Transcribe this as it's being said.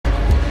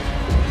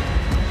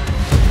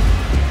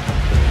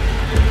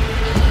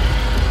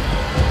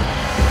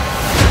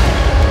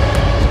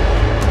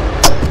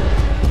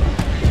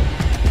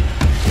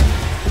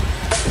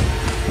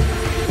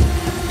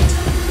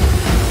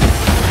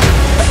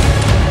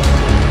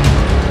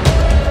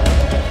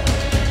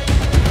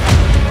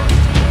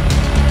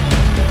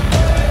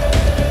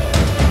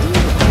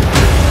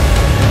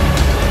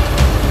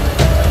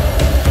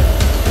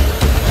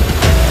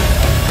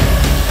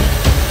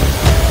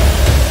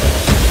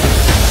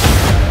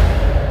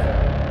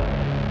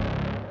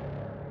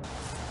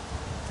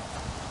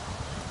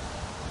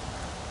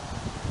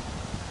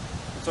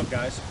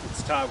guys,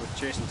 it's Todd with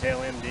Whitetail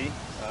MD.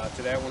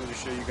 Today I wanted to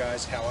show you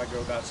guys how I go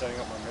about setting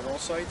up my mineral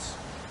sites.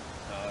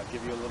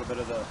 Give you a little bit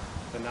of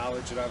the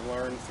knowledge that I've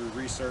learned through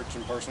research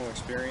and personal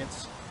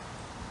experience.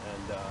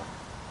 And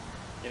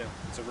you know,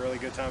 it's a really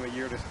good time of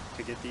year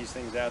to get these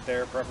things out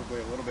there, preferably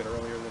a little bit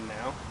earlier than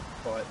now,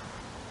 but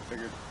I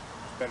figured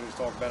it's better to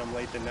talk about them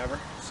late than never.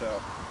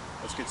 So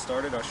let's get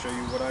started. I'll show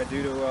you what I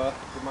do to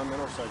get my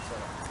mineral site set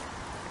up.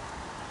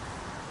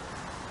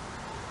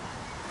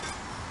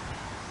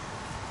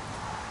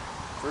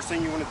 First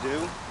thing you want to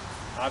do,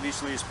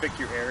 obviously, is pick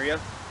your area.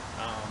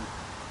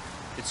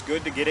 It's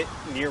good to get it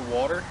near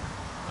water.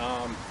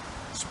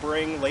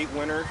 Spring, late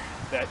winter,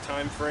 that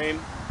time frame,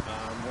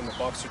 when the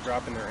bucks are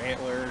dropping their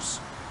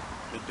antlers,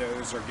 the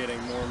does are getting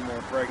more and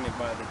more pregnant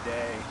by the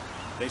day.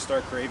 They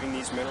start craving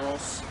these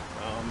minerals.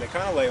 They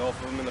kind of lay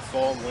off of them in the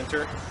fall and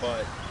winter,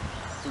 but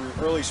through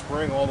early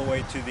spring all the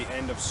way to the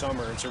end of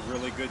summer, it's a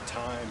really good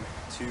time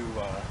to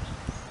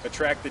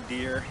attract the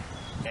deer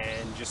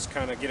and just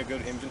kind of get a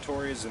good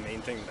inventory is the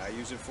main thing that I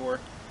use it for.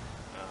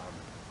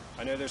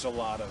 I know there's a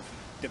lot of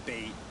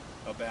debate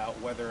about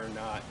whether or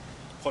not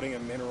putting a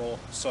mineral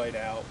site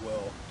out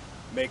will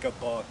make a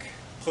buck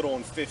put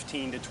on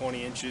 15 to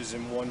 20 inches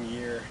in 1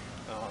 year.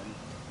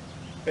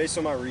 Based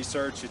on my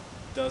research, it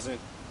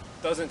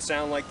doesn't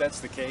sound like that's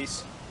the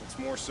case. It's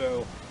more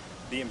so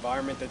the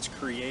environment that's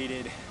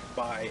created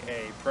by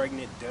a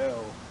pregnant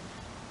doe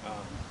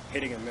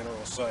hitting a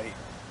mineral site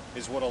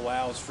is what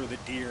allows for the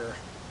deer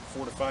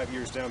 4 to 5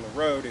 years down the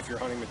road, if you're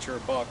hunting mature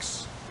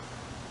bucks,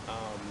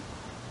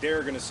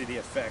 they're going to see the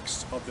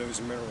effects of those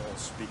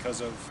minerals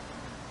because of,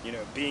 you know,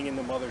 being in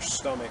the mother's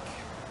stomach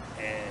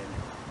and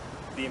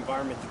the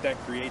environment that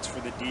creates for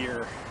the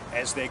deer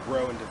as they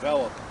grow and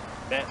develop.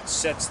 That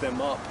sets them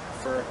up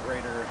for a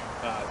greater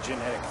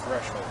genetic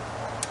threshold.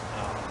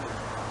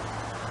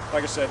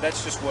 Like I said,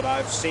 that's just what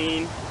I've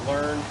seen,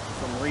 learned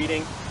from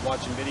reading,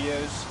 watching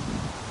videos.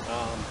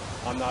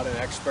 I'm not an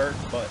expert,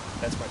 but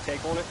that's my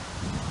take on it.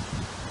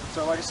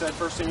 So like I said,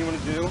 first thing you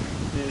want to do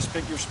is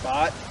pick your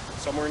spot.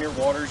 Somewhere near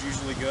water is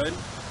usually good.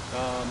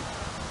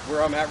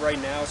 Where I'm at right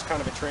now is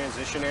kind of a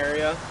transition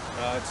area.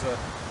 It's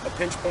a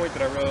pinch point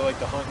that I really like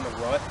to hunt in the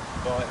rut,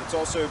 but it's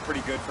also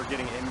pretty good for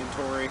getting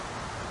inventory.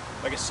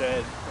 Like I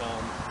said,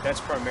 that's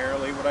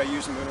primarily what I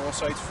use the mineral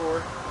sites for.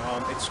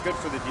 It's good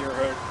for the deer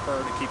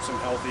herd, it keeps them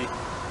healthy.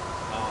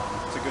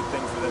 It's a good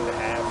thing for them to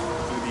have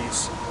through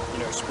these,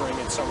 you know, spring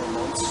and summer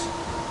months.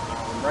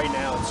 Right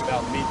now it's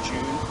about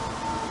mid-June.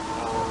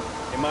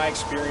 In my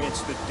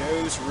experience, the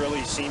does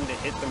really seem to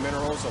hit the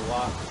minerals a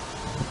lot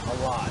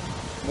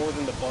more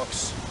than the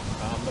bucks.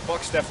 The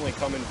bucks definitely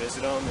come and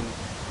visit them, and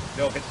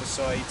they'll hit the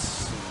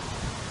sites and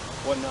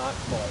whatnot,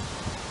 but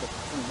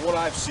from what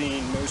I've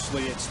seen,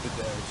 mostly it's the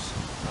does.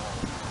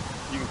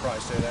 You can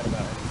probably say that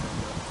about anything,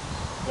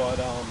 but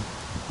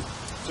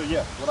so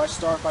yeah, what I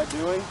start by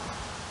doing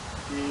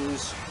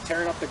is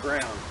tearing up the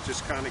ground.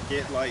 Just kind of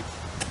get like,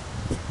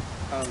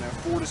 I don't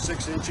know, 4 to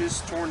 6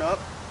 inches torn up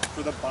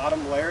for the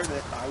bottom layer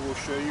that I will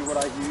show you what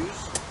I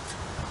use.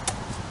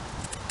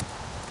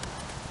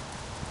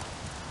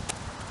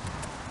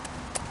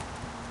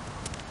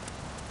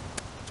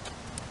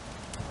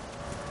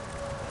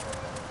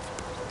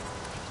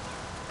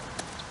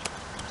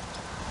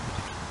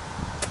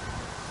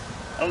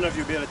 I don't know if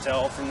you'll be able to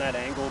tell from that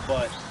angle,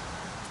 but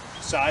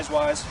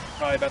size-wise,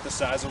 probably about the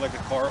size of like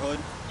a car hood,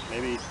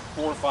 maybe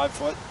 4 or 5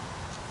 foot,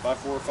 by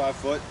 4 or 5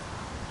 foot.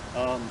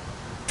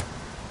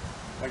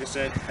 Like I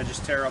said, I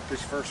just tear up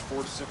these first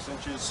 4 to 6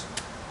 inches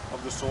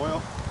of the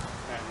soil,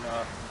 and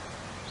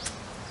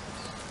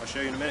I'll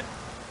show you in a minute.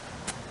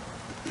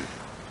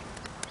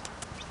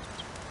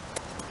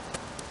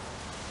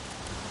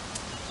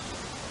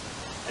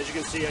 As you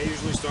can see, I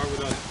usually start with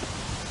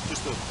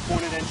just a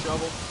pointed end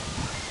shovel,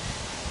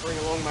 bring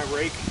along my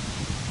rake.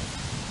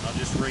 I'll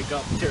just rake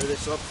up, tear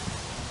this up,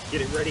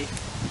 get it ready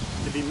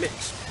to be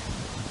mixed.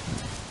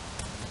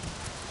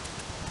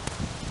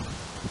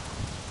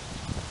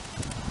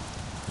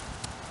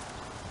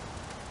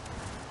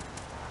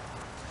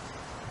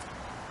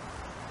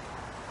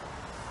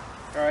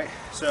 Alright,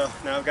 so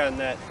now I've gotten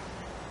that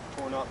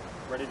torn up,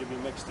 ready to be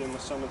mixed in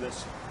with some of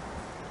this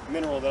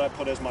mineral that I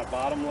put as my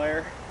bottom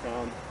layer.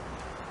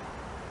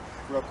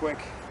 Real quick,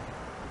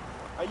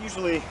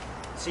 it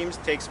seems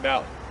it takes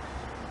about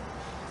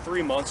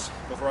 3 months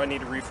before I need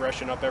to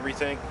refreshen up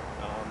everything.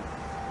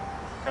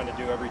 Kind of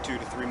do every 2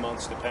 to 3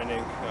 months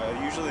depending.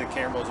 Usually the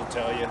cameras will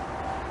tell you.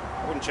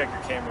 I wouldn't check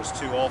your cameras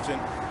too often.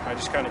 I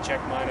just kind of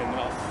check mine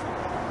enough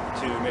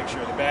to make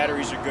sure the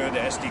batteries are good, the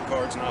SD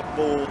card's not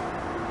full,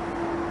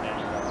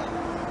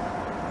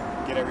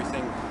 get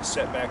everything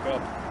set back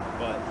up.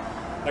 But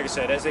like I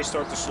said, as they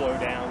start to slow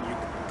down, you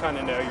kind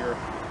of know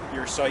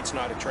your site's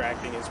not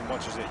attracting as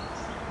much as it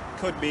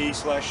could be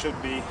 / should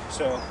be.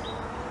 So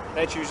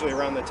that's usually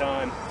around the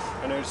time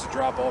I notice a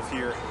drop off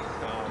here.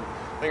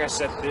 I think I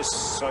set this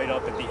site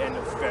up at the end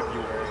of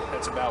February.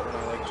 That's about when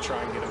I like to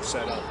try and get them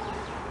set up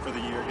for the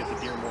year, get the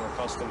deer more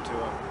accustomed to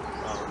them.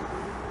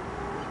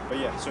 But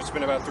yeah, so it's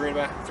been about three and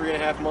a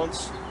half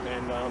months,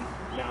 and now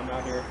I'm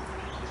out here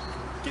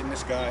getting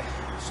this guy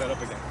set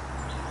up again.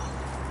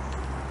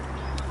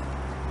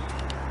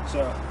 So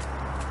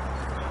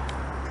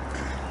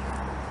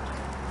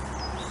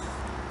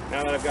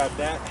now that I've got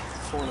that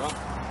torn up,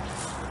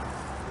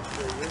 I'll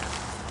show you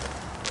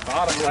the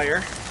bottom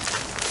layer.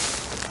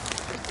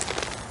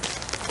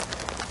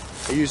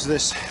 I use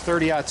this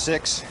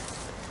 30-06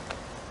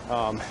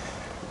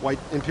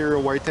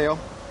 Imperial Whitetail.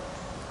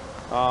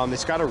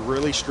 It's got a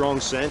really strong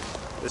scent.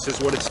 This is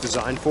what it's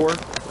designed for.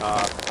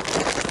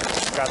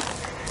 It's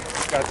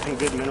got some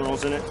good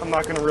minerals in it. I'm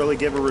not going to really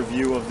give a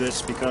review of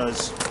this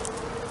because,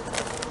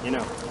 you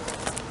know,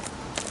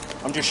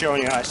 I'm just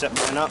showing you how I set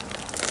mine up.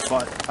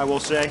 But I will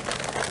say,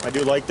 I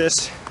do like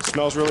this. It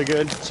smells really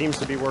good. Seems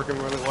to be working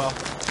really well.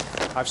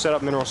 I've set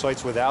up mineral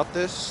sites without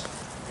this,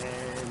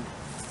 and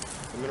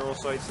the mineral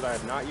sites that I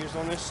have not used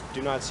on this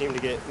do not seem to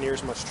get near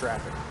as much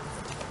traffic.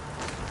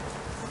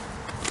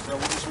 So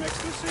we'll just mix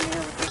this in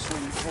here with this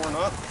one torn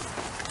up.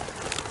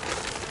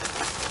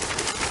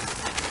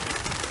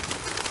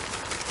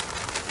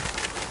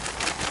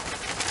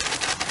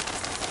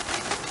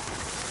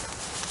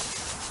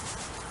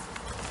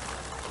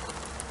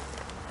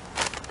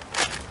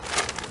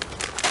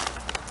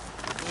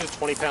 This is a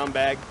 20-pound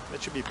bag.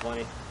 That should be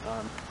plenty.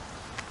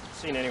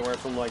 Seen anywhere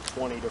from like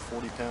 20 to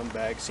 40-pound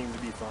bags seem to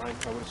be fine.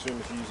 I would assume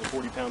if you use a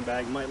 40-pound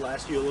bag, it might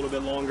last you a little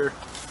bit longer,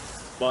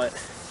 but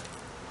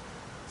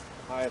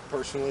I have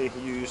personally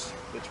used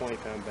the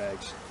 20-pound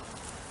bags.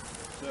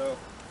 So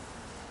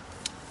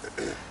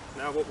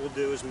now what we'll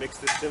do is mix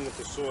this in with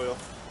the soil.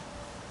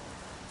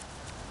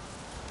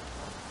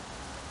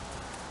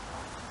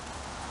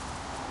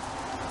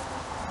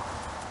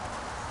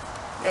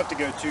 You don't have to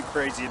go too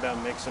crazy about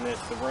mixing it.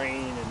 The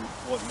rain and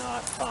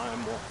whatnot,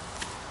 time will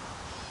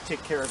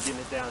take care of getting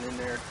it down in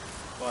there.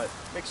 But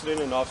mix it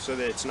in enough so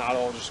that it's not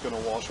all just going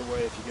to wash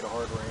away if you get a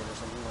hard rain or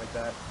something like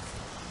that.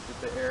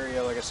 Get the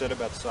area, like I said,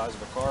 about the size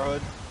of a car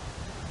hood.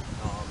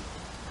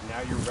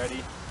 Now you're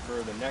ready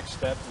for the next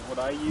step of what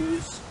I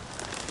use.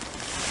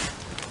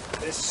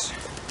 This,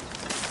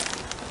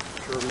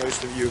 I'm sure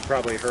most of you have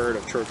probably heard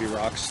of trophy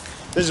rocks.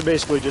 This is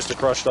basically just a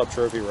crushed up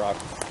trophy rock,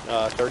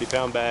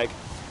 30-pound bag.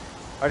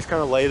 I just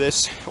kind of lay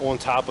this on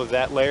top of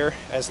that layer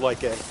as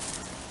like a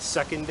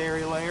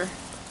secondary layer.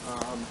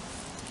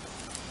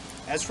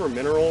 As for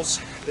minerals,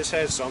 this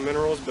has some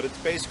minerals, but it's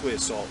basically a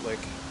salt lick,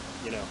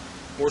 you know,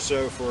 more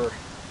so for,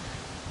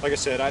 like I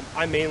said,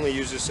 I mainly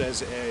use this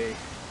as a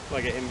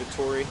like an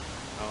inventory.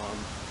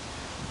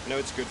 I know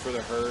it's good for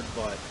the herd,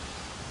 but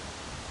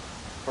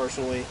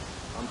personally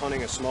I'm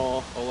hunting a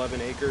small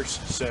 11 acres,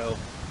 so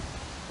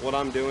what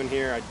I'm doing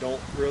here I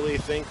don't really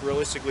think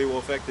realistically will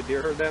affect the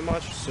deer herd that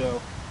much,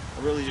 so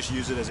I really just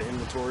use it as an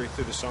inventory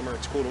through the summer.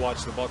 It's cool to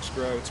watch the bucks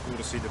grow, it's cool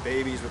to see the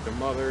babies with their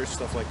mothers,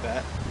 stuff like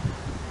that.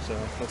 So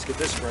let's get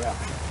this spread out.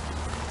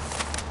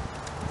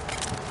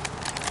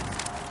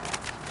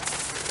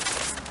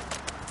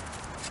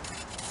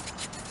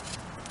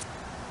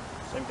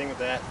 Same thing with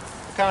that.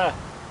 Kind of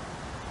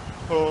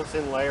put a little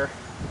thin layer.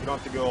 You don't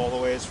have to go all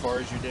the way as far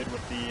as you did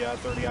with the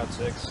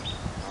 30-06.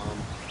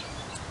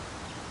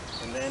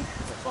 And then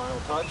the final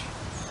touch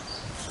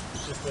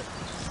is just the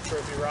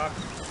trophy rock.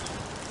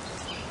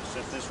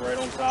 Set this right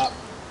on top.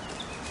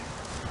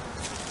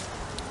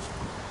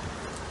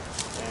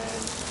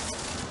 And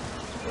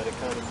let it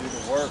kind of do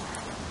the work.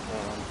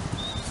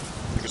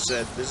 Like I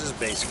said, this is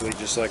basically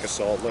just like a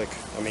salt lick.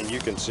 I mean, you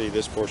can see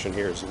this portion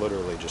here is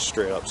literally just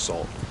straight up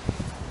salt.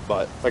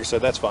 But like I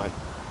said, that's fine.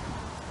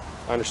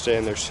 I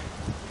understand there's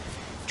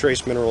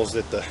trace minerals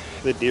that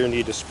the deer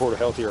need to support a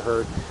healthier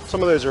herd.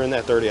 Some of those are in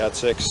that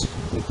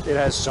 30-06. It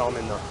has some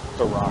in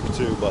the rock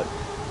too, but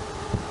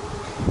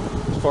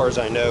as far as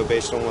I know,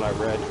 based on what I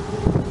read,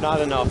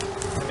 not enough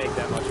to make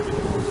that much of a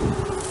difference.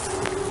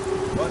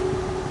 But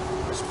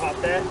let's pop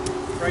that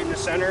right in the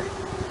center.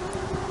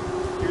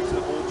 Here's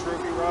the old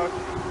trophy rock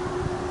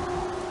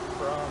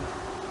from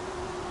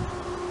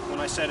when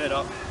I set it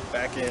up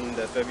back in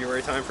the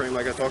February time frame,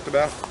 like I talked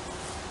about.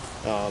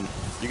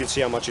 You can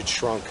see how much it's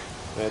shrunk.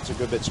 It's a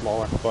good bit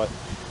smaller, but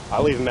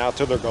I leave them out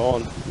till they're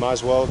gone. Might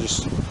as well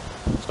just,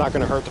 it's not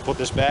going to hurt to put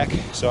this back,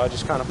 so I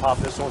just kind of pop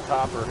this on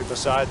top or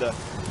beside the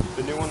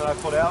new one that I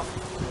put out,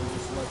 and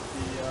just let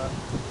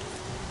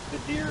the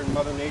deer and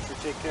Mother Nature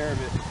take care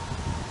of it.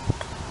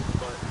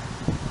 But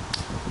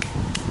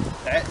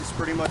that is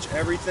pretty much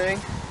everything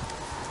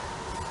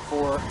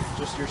for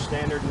just your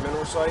standard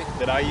mineral site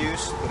that I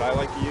use, that I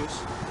like to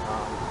use.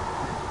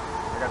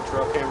 I got a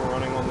trail camera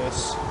running on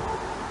this.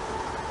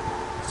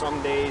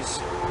 Some days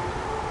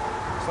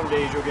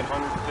you'll get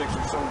hundreds of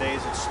pictures, some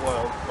days it's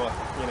slow, but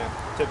you know,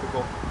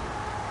 typical.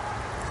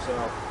 So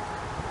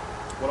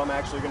what I'm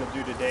actually going to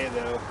do today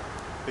though,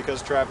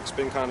 because traffic's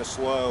been kind of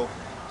slow,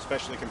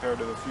 especially compared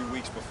to a few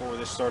weeks before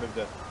this started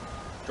to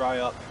dry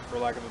up, for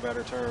lack of a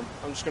better term,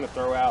 I'm just going to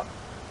throw out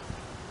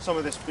some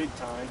of this big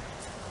tine.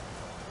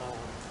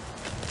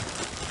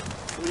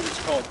 I believe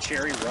it's called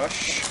Cherry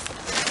Rush.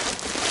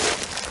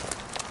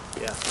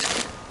 Yeah,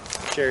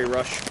 Cherry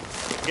Rush.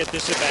 Get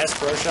this at Bass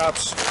Pro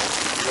Shops,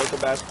 local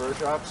Bass Pro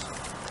Shops.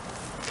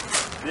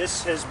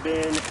 This has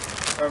been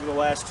over the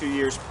last 2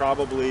 years,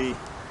 probably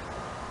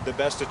the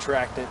best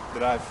attractant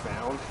that I've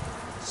found.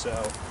 So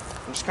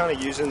I'm just kind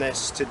of using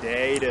this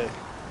today to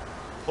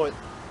put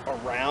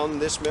around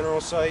this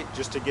mineral site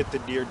just to get the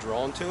deer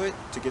drawn to it,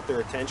 to get their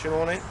attention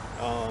on it.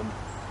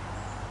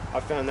 I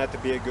found that to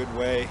be a good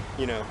way,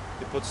 you know,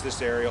 it puts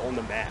this area on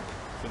the map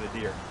for the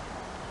deer.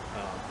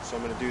 So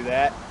I'm going to do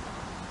that,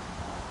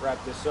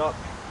 wrap this up,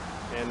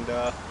 and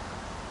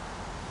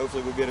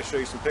hopefully we'll be able to show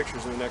you some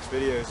pictures in the next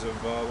videos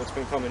of what's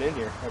been coming in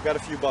here. I've got a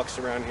few bucks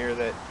around here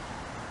that,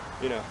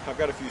 you know, I've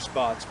got a few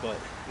spots, but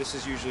this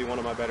is usually one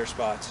of my better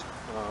spots.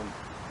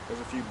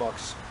 There's a few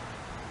bucks,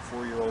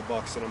 4-year-old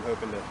bucks that I'm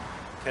hoping to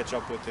catch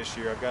up with this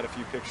year. I've got a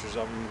few pictures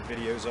of them,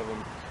 videos of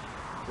them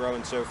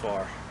growing so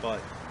far, but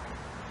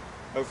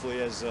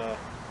hopefully as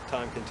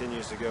time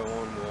continues to go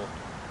on,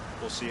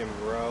 we'll see them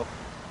grow.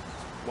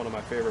 It's one of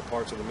my favorite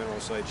parts of the mineral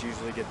sites.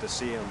 Usually get to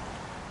see them,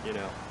 you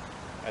know,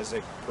 as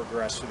they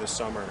progress through the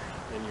summer,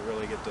 and you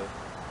really get to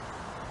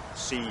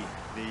see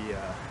the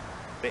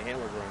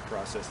antler growing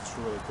process. It's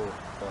really cool.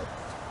 But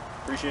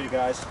appreciate it,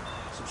 guys.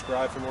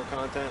 Subscribe for more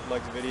content.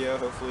 Like the video.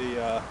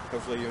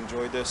 Hopefully you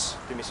enjoyed this.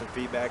 Give me some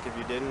feedback if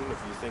you didn't.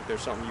 If you think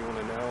there's something you want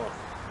to know,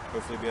 I'll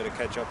hopefully be able to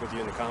catch up with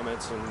you in the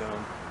comments and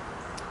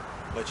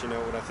let you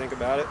know what I think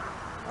about it.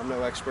 I'm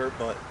no expert,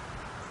 but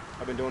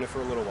I've been doing it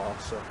for a little while.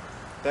 So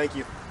thank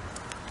you.